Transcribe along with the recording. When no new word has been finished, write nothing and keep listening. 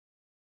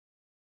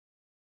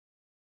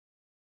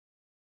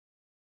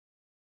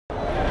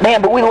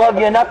Man, but we love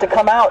you enough to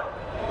come out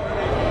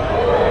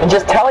and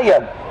just tell you.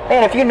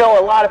 Man, if you know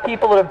a lot of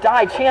people that have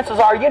died, chances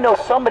are you know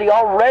somebody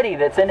already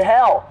that's in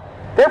hell.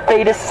 Their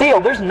fate is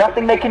sealed. There's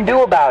nothing they can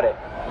do about it.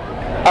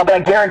 But I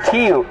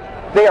guarantee you,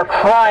 they are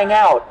crying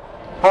out,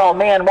 oh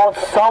man, won't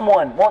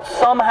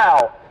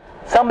somehow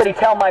somebody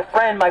tell my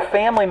friend, my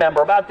family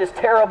member about this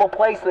terrible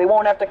place so they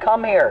won't have to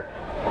come here.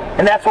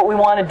 And that's what we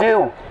want to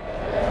do.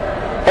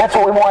 That's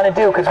what we want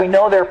to do, because we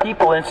know there are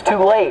people and it's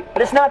too late.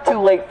 But it's not too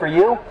late for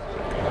you.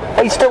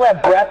 You still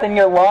have breath in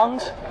your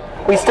lungs.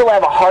 We still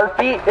have a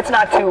heartbeat. It's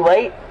not too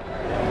late.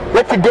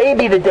 Let today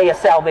be the day of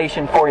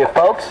salvation for you,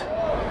 folks.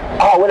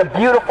 Oh, what a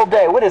beautiful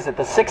day. What is it,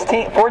 the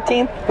 16th,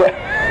 14th?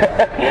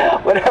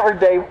 Whatever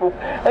day.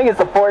 I think it's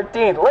the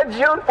 14th. Let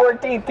June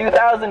 14th,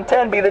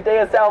 2010 be the day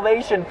of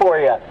salvation for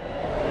you.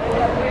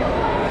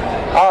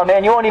 Oh,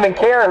 man, you won't even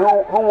care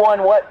who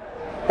won what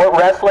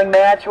wrestling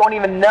match. You won't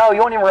even know. You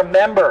won't even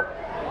remember.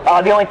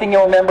 The only thing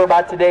you'll remember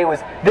about today was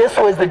this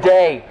was the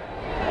day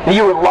that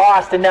you were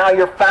lost and now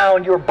you're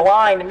found. You were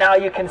blind and now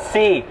you can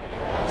see.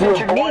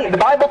 The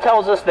Bible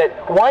tells us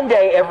that one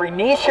day every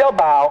knee shall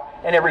bow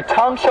and every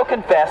tongue shall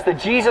confess that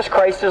Jesus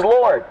Christ is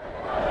Lord.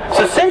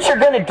 So since you're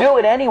going to do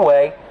it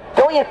anyway,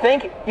 don't you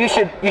think you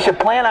should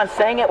plan on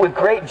saying it with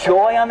great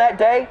joy on that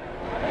day?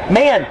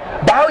 Man,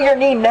 bow your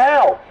knee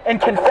now and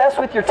confess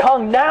with your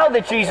tongue now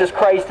that Jesus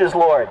Christ is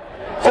Lord.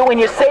 So when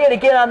you say it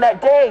again on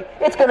that day,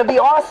 it's going to be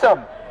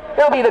awesome.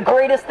 It'll be the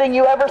greatest thing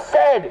you ever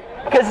said.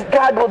 Because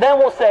God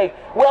will say,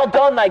 well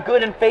done, thy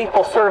good and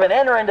faithful servant.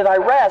 Enter into thy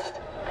rest.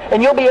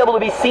 And you'll be able to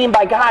be seen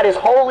by God as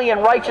holy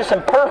and righteous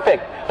and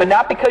perfect. But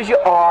not because you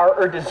are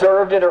or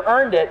deserved it or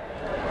earned it,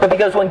 but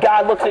because when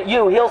God looks at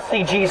you, He'll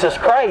see Jesus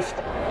Christ.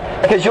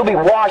 Because you'll be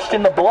washed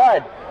in the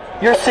blood.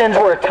 Your sins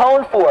were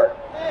atoned for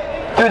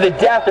through the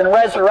death and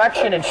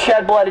resurrection and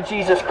shed blood of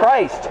Jesus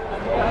Christ.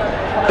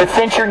 But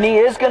since your knee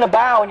is going to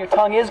bow and your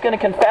tongue is going to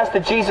confess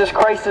that Jesus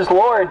Christ is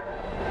Lord,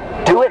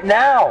 do it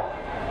now.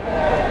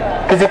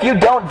 Because if you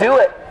don't do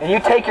it and you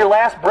take your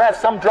last breath,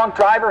 some drunk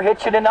driver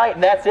hits you tonight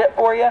and that's it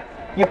for you.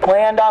 You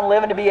planned on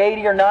living to be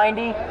 80 or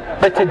 90,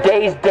 but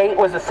today's date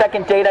was the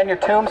second date on your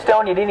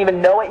tombstone. You didn't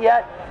even know it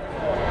yet.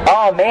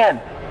 Oh man,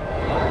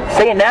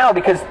 say it now,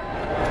 because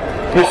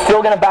you're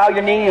still going to bow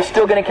your knee. You're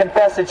still going to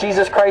confess that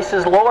Jesus Christ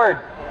is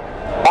Lord.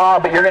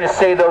 But you're going to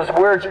say those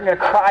words. You're going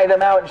to cry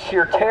them out in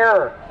sheer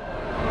terror.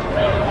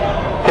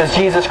 Because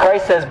Jesus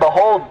Christ says,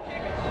 behold,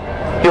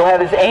 He'll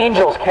have His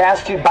angels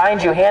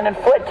bind you hand and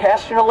foot,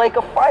 cast you in a lake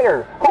of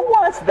fire. Who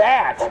wants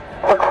that?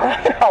 For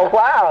crying out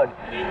loud.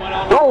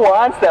 Who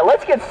wants that?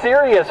 Let's get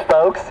serious,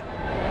 folks.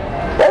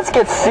 Let's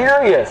get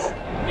serious.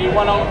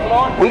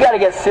 We got to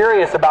get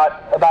serious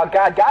about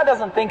God. God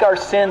doesn't think our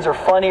sins are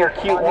funny or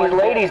cute. These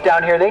ladies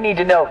down here, they need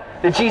to know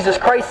that Jesus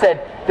Christ said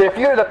that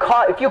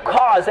if you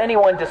cause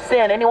anyone to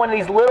sin, any one of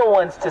these little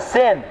ones to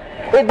sin,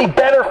 it'd be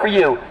better for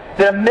you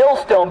that a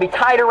millstone be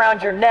tied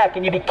around your neck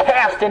and you be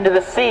cast into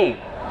the sea.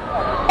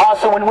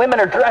 Also, when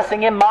women are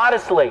dressing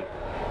immodestly,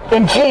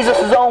 in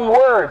Jesus' own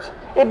words,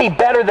 it'd be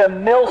better that a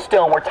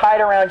millstone were tied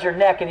around your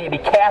neck and you'd be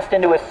cast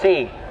into a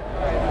sea.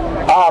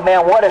 Oh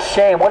man, what a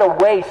shame, what a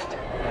waste.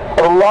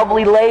 A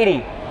lovely lady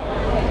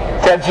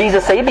to have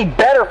Jesus say, it'd be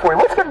better for you.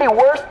 What's going to be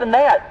worse than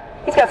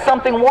that? He's got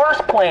something worse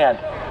planned.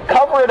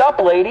 Cover it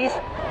up, ladies.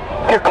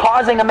 If you're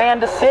causing a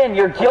man to sin,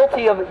 you're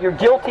guilty of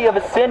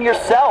a sin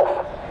yourself.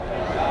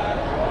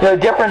 You know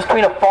the difference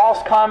between a false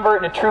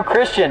convert and a true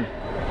Christian.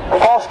 A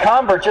false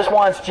convert just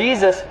wants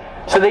Jesus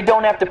so they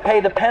don't have to pay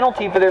the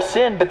penalty for their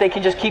sin, but they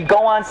can just keep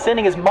going on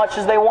sinning as much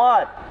as they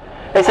want.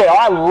 They say, oh,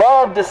 I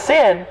love to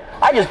sin,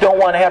 I just don't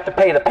want to have to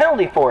pay the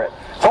penalty for it.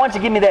 So why don't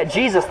you give me that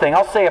Jesus thing?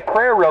 I'll say a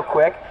prayer real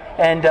quick,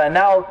 and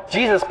now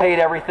Jesus paid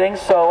everything,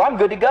 so I'm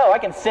good to go. I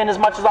can sin as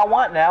much as I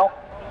want now.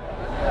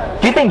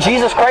 Do you think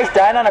Jesus Christ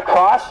died on a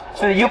cross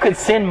so that you could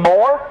sin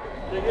more?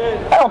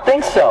 I don't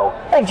think so.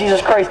 I think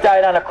Jesus Christ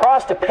died on a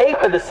cross to pay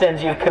for the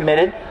sins you've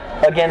committed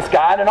against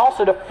God and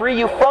also to free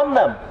you from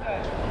them.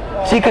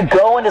 So you could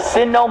go into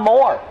sin no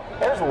more.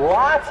 There's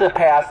lots of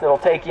paths that will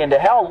take you into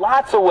hell,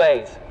 lots of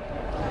ways.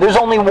 There's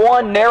only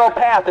one narrow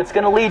path that's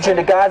going to lead you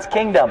into God's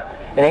kingdom.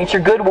 It ain't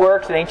your good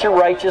works, it ain't your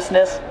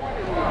righteousness.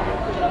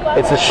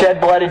 It's the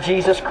shed blood of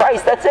Jesus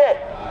Christ, that's it.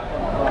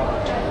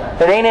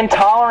 It ain't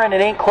intolerant,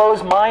 it ain't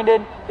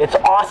closed-minded, it's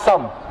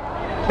awesome.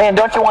 Man,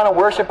 don't you want to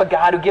worship a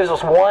God who gives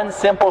us one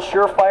simple,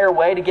 surefire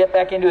way to get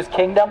back into His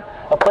kingdom?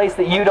 A place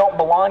that you don't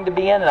belong to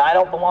be in and I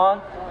don't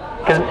belong?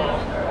 Because,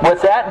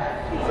 what's that?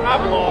 I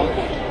belong.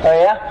 Oh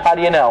yeah? How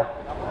do you know?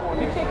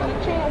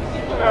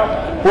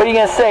 What are you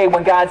going to say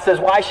when God says,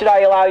 why should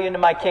I allow you into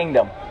my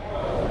kingdom?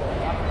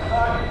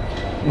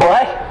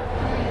 What?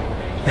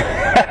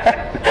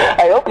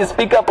 I hope you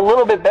speak up a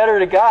little bit better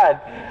to God.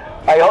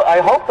 I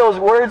hope those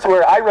words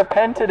were, I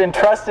repented and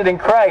trusted in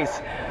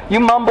Christ. You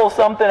mumble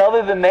something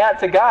other than that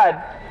to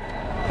God,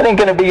 it ain't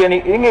going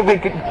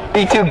to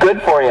be too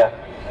good for you.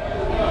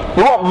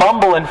 You won't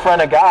mumble in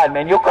front of God,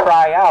 man. You'll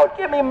cry out,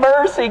 give me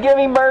mercy, give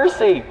me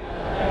mercy.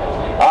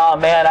 Oh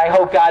man, I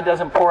hope God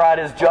doesn't pour out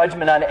His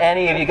judgment on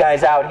any of you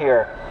guys out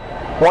here.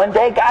 One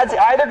day, God's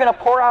either going to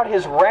pour out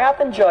His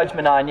wrath and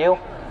judgment on you,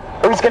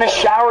 or He's going to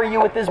shower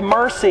you with His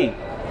mercy.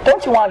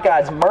 Don't you want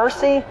God's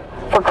mercy?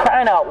 For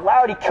crying out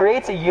loud, He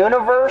creates a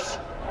universe.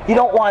 You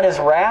don't want His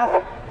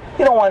wrath.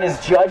 You don't want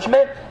His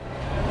judgment.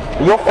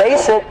 You'll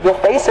face it. You'll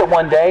face it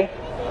one day,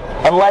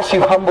 unless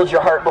you've humbled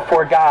your heart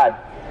before God.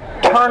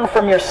 Turn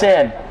from your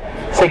sin.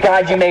 Say,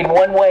 God, you made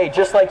one way,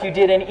 just like you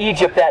did in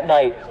Egypt that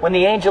night, when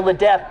the angel of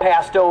death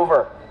passed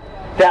over.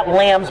 That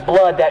lamb's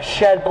blood, that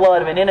shed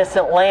blood of an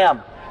innocent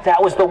lamb,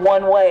 that was the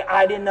one way.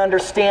 I didn't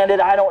understand it.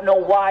 I don't know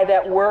why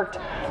that worked.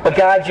 But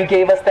God, you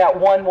gave us that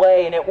one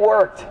way, and it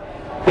worked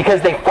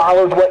because they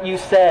followed what you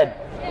said.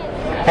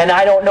 And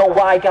I don't know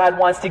why God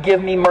wants to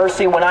give me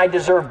mercy when I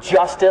deserve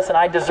justice and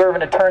I deserve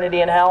an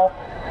eternity in hell.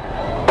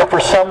 But for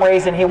some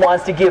reason, He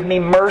wants to give me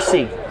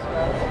mercy.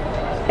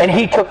 And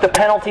He took the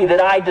penalty that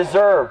I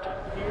deserved.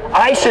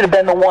 I should have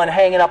been the one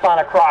hanging up on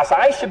a cross.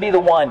 I should be the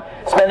one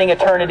spending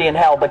eternity in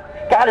hell.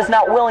 But God is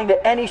not willing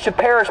that any should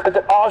perish, but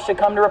that all should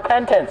come to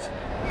repentance.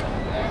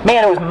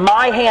 Man, it was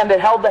my hand that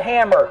held the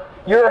hammer,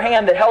 your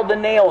hand that held the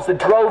nails, that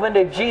drove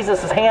into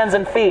Jesus' hands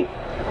and feet.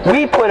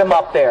 We put Him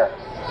up there.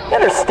 You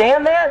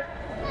understand that?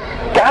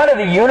 God of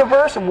the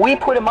universe, and we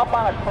put Him up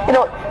on a cross. You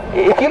know,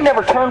 if you've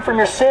never turned from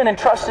your sin and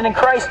trusted in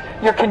Christ,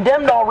 you're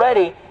condemned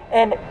already,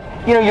 and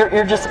you know,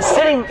 you're just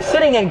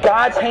sitting in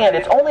God's hand.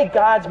 It's only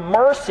God's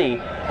mercy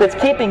that's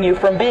keeping you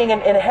from being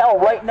in hell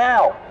right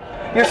now.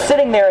 You're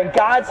sitting there in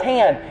God's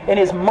hand, in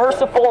His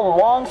merciful,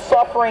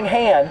 long-suffering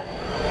hand,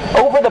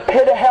 over the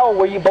pit of hell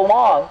where you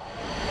belong.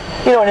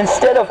 You know, and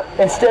instead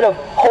of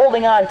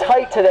holding on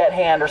tight to that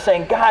hand or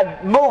saying,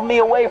 God, move me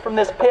away from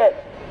this pit.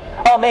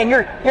 Oh man,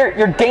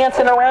 you're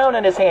dancing around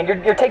in His hand.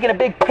 You're taking a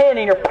big pin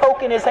and you're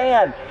poking His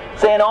hand,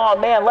 saying, oh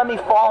man, let me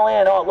fall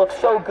in. Oh, it looks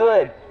so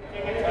good.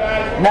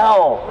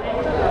 No.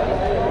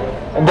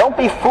 And don't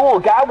be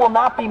fooled. God will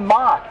not be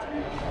mocked.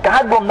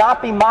 God will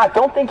not be mocked.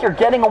 Don't think you're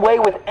getting away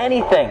with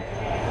anything.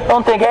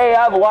 Don't think, hey,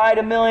 I've lied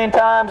a million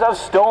times, I've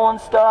stolen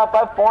stuff,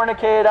 I've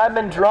fornicated, I've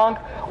been drunk.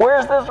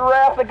 Where's this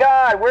wrath of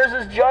God? Where's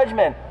His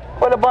judgment?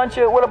 What a bunch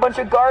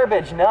of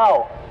garbage.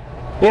 No.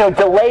 You know,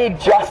 delayed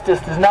justice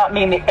does not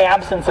mean the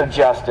absence of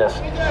justice.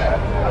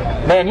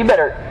 Man, you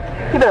better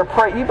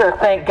pray, you better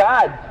thank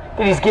God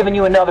that He's given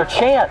you another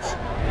chance.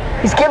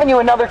 He's given you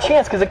another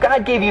chance, because if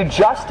God gave you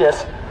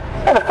justice,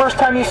 and the first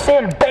time you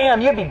sinned, bam,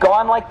 you'd be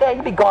gone like that.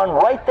 You'd be gone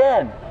right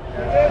then.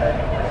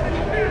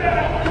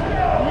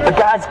 But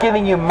God's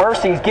giving you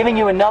mercy. He's giving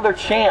you another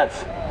chance.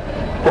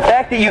 The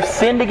fact that you've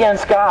sinned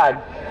against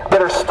God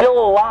but are still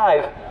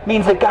alive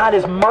means that God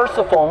is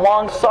merciful and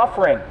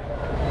long-suffering.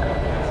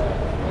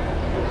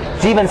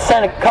 He's even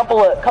sent a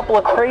couple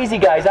of crazy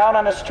guys out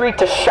on the street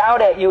to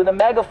shout at you with a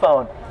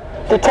megaphone,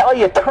 to tell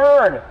you,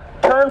 turn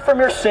from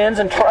your sins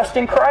and trust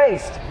in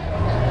Christ.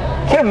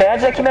 Can you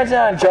imagine that? Can you imagine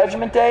that on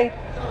Judgment Day?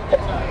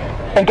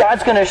 And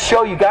God's going to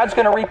show you, God's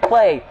going to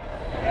replay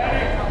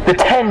the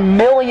 10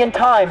 million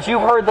times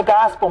you've heard the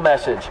gospel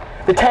message.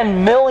 The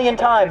 10 million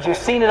times you've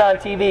seen it on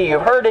TV.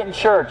 You've heard it in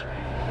church.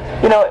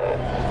 You know,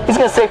 He's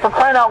going to say, for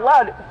crying out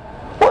loud,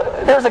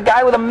 well, there's a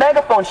guy with a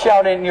megaphone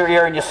shouting in your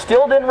ear and you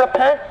still didn't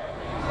repent?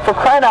 For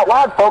crying out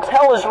loud, folks,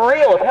 hell is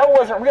real. If hell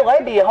wasn't real,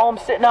 I'd be at home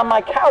sitting on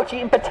my couch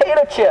eating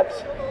potato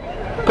chips.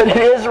 But it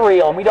is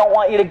real, and we don't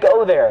want you to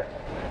go there.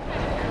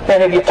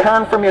 And have you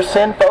turned from your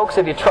sin, folks?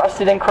 Have you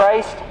trusted in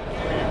Christ?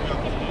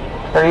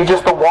 Or are you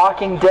just a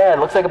walking dead?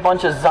 Looks like a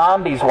bunch of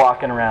zombies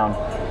walking around.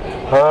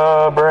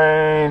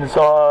 Brains,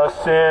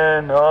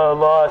 sin,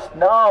 lust.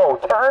 No,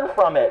 turn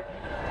from it.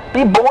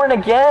 Be born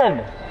again.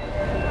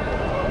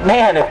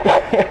 Man,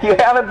 if you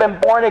haven't been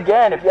born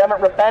again, if you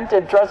haven't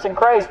repented, trust in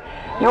Christ,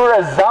 you are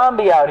a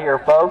zombie out here,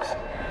 folks.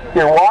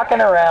 You're walking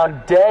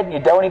around dead and you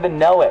don't even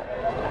know it.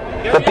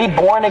 But be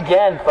born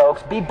again,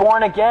 folks. Be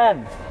born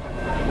again.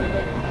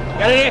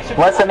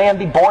 Unless a man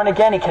be born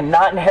again, he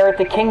cannot inherit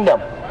the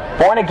kingdom.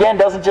 Born again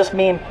doesn't just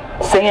mean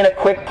saying a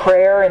quick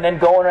prayer and then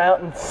going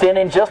out and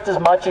sinning just as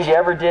much as you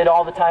ever did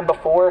all the time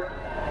before.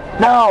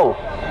 No.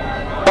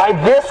 By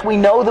this we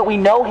know that we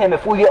know Him,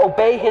 if we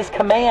obey His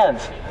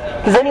commands.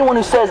 Because anyone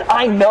who says,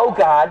 I know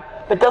God,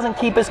 but doesn't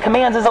keep His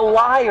commands is a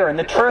liar, and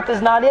the truth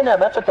is not in him.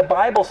 That's what the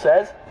Bible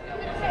says.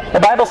 The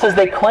Bible says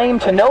they claim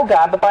to know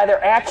God, but by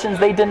their actions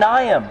they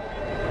deny Him.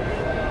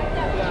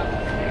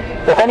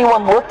 If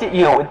anyone looked at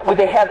you, would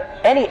they have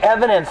any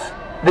evidence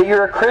that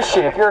you're a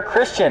Christian? If you're a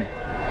Christian,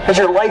 has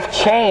your life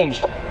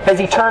changed? Has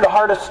He turned a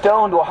heart of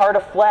stone to a heart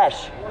of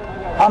flesh?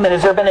 Amen.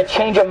 Has there been a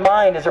change of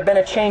mind? Has there been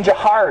a change of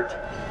heart?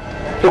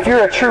 If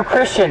you're a true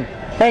Christian,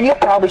 man, you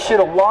probably should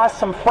have lost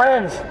some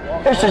friends.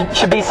 There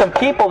should be some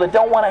people that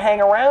don't want to hang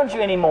around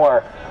you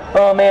anymore.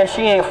 Oh man,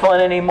 she ain't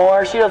fun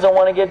anymore. She doesn't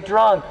want to get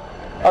drunk.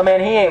 Oh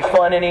man, he ain't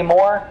fun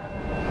anymore.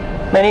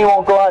 Man, he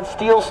won't go out and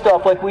steal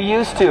stuff like we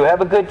used to. Have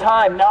a good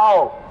time.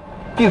 No.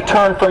 If you've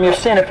turned from your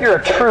sin, if you're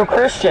a true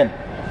Christian,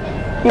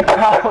 you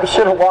probably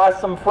should have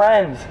lost some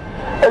friends.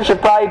 There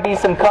should probably be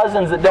some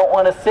cousins that don't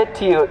want to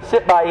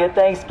sit by you at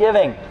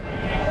Thanksgiving.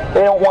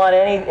 They don't want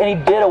any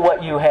bit of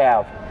what you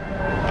have.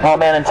 Oh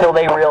man, until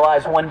they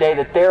realize one day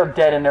that they're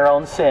dead in their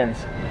own sins.